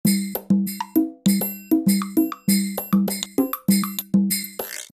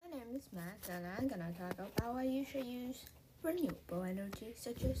energy,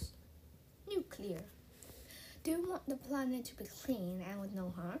 such as nuclear. Do you want the planet to be clean and with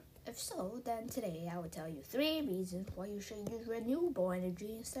no harm? If so, then today I will tell you 3 reasons why you should use renewable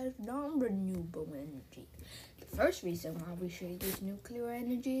energy instead of non-renewable energy. The first reason why we should use nuclear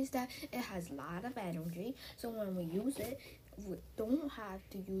energy is that it has a lot of energy, so when we use it, we don't have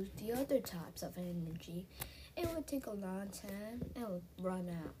to use the other types of energy. It would take a long time and would run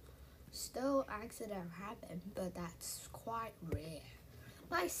out. Still, accidents happen, but that's quite rare.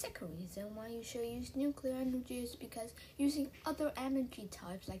 My second reason why you should use nuclear energy is because using other energy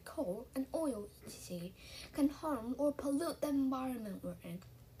types like coal and oil, etc., can harm or pollute the environment we're in.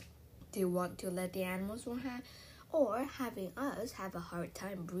 Do you want to let the animals or having us have a hard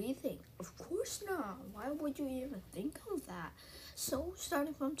time breathing? Of course not. Why would you even think of that? So,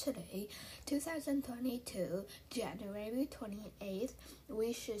 starting from today, 2022, January 28th,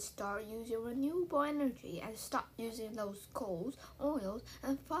 we should start using renewable energy and stop using those coals, oils,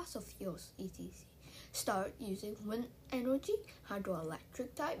 and fossil fuels, etc. Start using wind energy,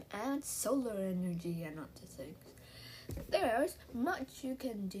 hydroelectric type, and solar energy and other things. There's much you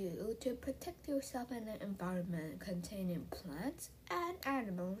can do to protect yourself in an environment containing plants and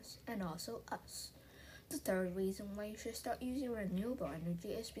animals and also us. The third reason why you should start using renewable energy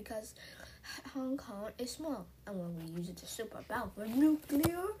is because Hong Kong is small, and when we use it to super power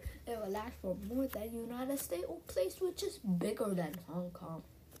nuclear, it will last for more than United States or place which is bigger than Hong Kong.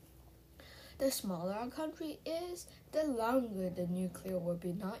 The smaller a country is, the longer the nuclear will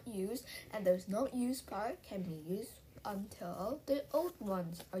be not used, and those not used part can be used until the old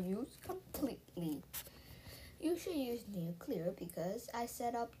ones are used completely. You should use nuclear because I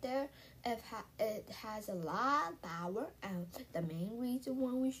said up there it has a lot of power, and the main reason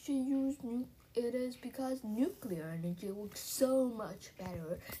why we should use it is because nuclear energy works so much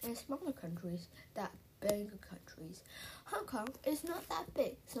better in smaller countries than bigger countries. Hong Kong is not that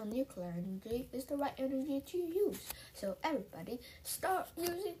big, so nuclear energy is the right energy to use. So everybody, start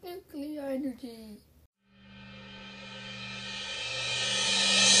using nuclear energy.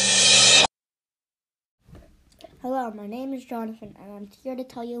 Hello, my name is Jonathan, and I'm here to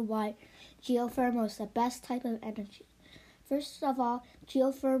tell you why geothermal is the best type of energy. First of all,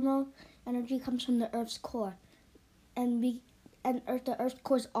 geothermal energy comes from the Earth's core, and the Earth's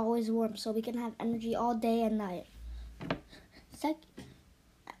core is always warm, so we can have energy all day and night.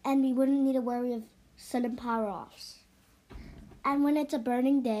 And we wouldn't need to worry of sudden power offs. And when it's a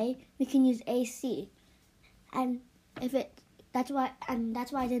burning day, we can use AC. That's why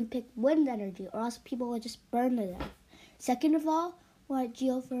I didn't pick wind energy, or else people would just burn to death. Second of all, why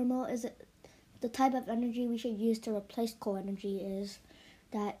geothermal is the type of energy we should use to replace coal energy is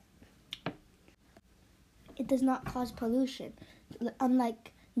that it does not cause pollution.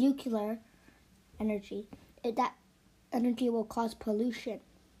 Unlike nuclear energy, that energy will cause pollution.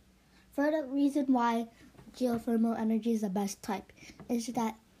 Third reason why geothermal energy is the best type is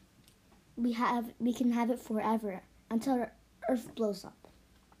that we can have it forever until the Earth blows up.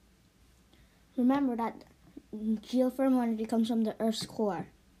 Remember that geothermal energy comes from the Earth's core.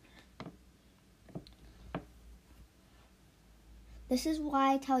 This is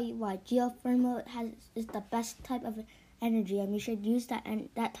why I tell you why geothermal is the best type of energy, and we should use that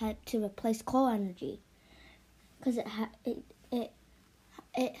type to replace coal energy, because it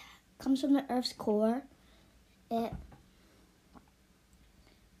comes from the Earth's core. You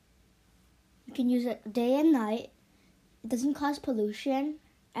can use it day and night. It doesn't cause pollution,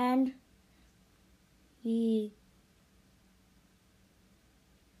 and we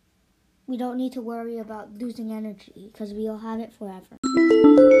don't need to worry about losing energy because we'll have it forever.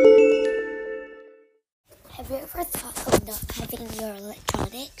 Have you ever thought of not having your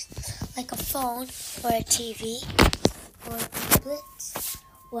electronics, like a phone or a TV or tablets?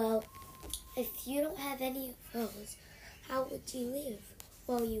 Well, if you don't have any of those, how would you live?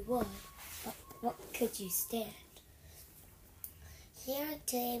 Well, you would, but what could you stand? Here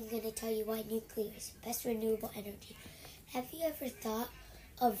today I'm going to tell you why nuclear is the best renewable energy. Have you ever thought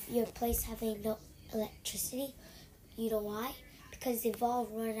of your place having no electricity? You know why? Because they've all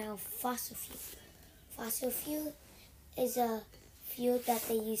run out of fossil fuel. Fossil fuel is a fuel that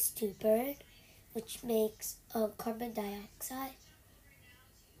they used to burn, which makes carbon dioxide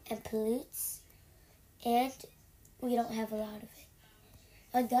and pollutes, and we don't have a lot of it.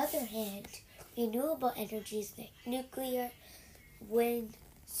 On the other hand, renewable energies like nuclear, wind,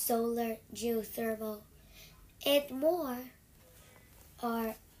 solar, geothermal, and more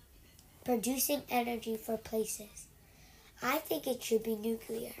are producing energy for places. I think it should be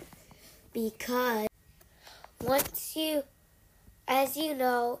nuclear because as you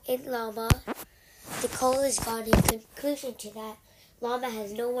know, in Lama, the coal is gone. In conclusion to that, Llama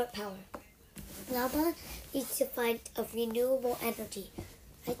has no more power. Llama needs to find a renewable energy.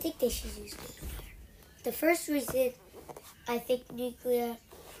 I think they should use nuclear. The first reason I think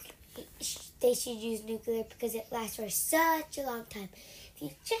they should use nuclear because it lasts for such a long time. If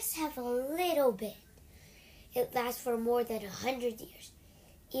you just have a little bit, it lasts for more than 100 years.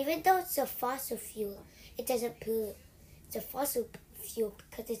 Even though it's a fossil fuel, it doesn't pollute. It's a fossil fuel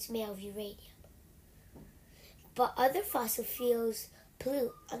because it's made of uranium. But other fossil fuels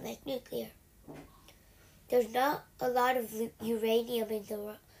pollute, unlike nuclear. There's not a lot of uranium in the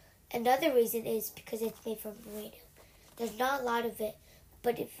world. Another reason is because it's made from uranium. There's not a lot of it,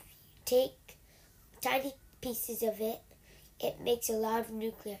 but if you take tiny pieces of it, it makes a lot of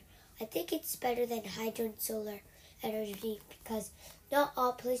nuclear. I think it's better than hydro and solar energy because not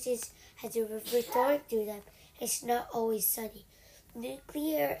all places has a river flowing through them. It's not always sunny.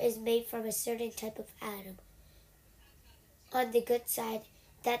 Nuclear is made from a certain type of atom. On the good side,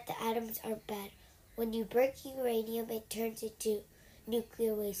 that the atoms aren't bad. When you break uranium, it turns into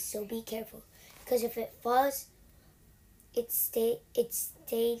nuclear waste, so be careful. Because if it falls, it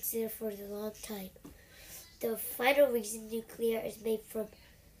stays there for a long time. The final reason nuclear is made from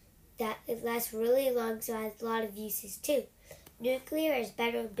that it lasts really long, so it has a lot of uses too. Nuclear is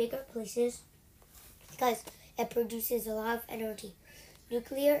better in bigger places because it produces a lot of energy.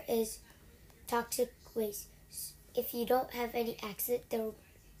 Nuclear is toxic waste. If you don't have any accidents, there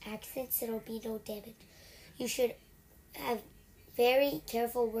will be no damage. You should have very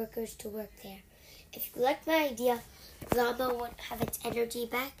careful workers to work there. If you like my idea, Llama won't have its energy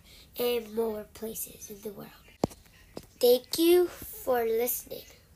back in more places in the world. Thank you for listening.